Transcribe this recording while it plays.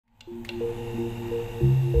All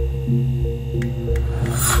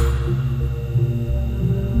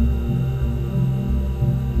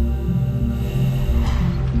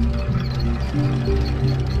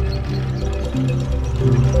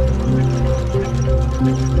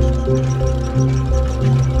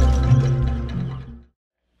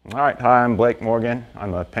right, hi, I'm Blake Morgan.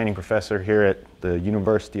 I'm a painting professor here at the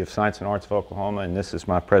University of Science and Arts of Oklahoma, and this is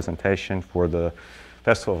my presentation for the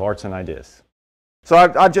Festival of Arts and Ideas. So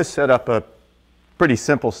I've just set up a pretty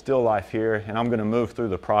simple still life here, and I'm going to move through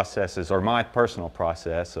the processes, or my personal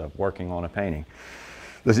process of working on a painting.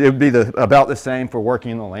 It would be about the same for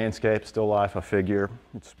working in the landscape, still life, I figure.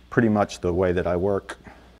 It's pretty much the way that I work.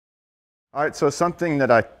 All right, so something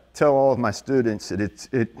that I tell all of my students,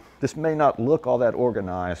 this may not look all that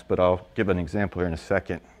organized, but I'll give an example here in a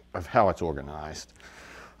second of how it's organized.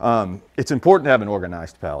 It's important to have an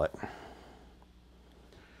organized palette.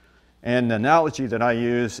 And the analogy that I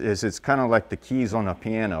use is it's kind of like the keys on a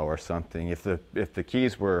piano or something. If the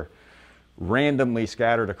keys were randomly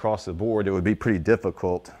scattered across the board, it would be pretty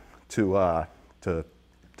difficult to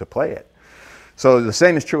play it. So the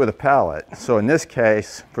same is true with a palette. So in this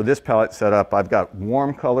case, for this palette setup, I've got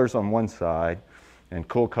warm colors on one side and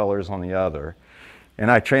cool colors on the other. And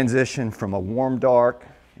I transition from a warm dark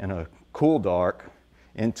and a cool dark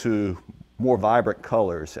into more vibrant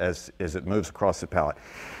colors as it moves across the palette.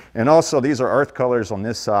 And also these are earth colors on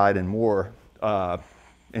this side and more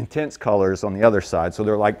intense colors on the other side. So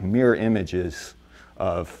they're like mirror images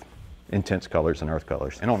of intense colors and earth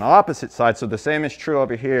colors. And on the opposite side, so the same is true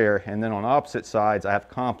over here, and then on opposite sides I have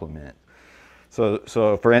complement.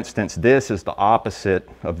 So for instance, this is the opposite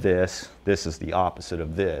of this is the opposite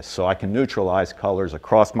of this. So I can neutralize colors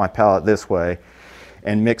across my palette this way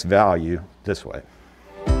and mix value this way.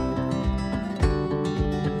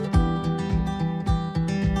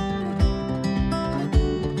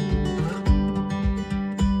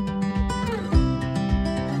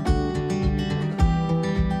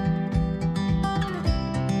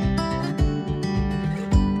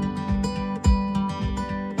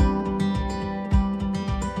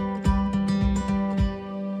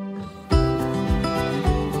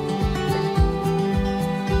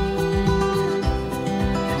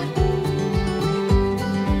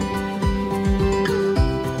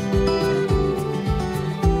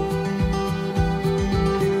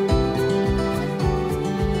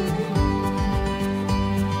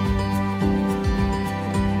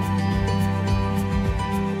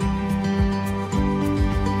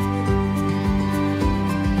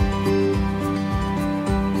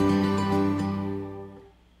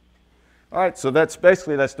 All right, so that's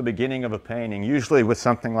the beginning of a painting. Usually with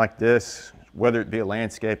something like this, whether it be a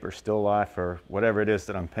landscape or still life or whatever it is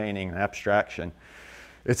that I'm painting, an abstraction,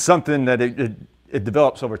 it's something that it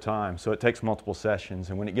develops over time. So it takes multiple sessions,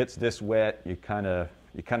 and when it gets this wet, you kind of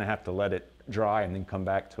have to let it dry and then come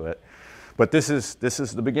back to it. But this is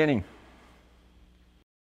the beginning.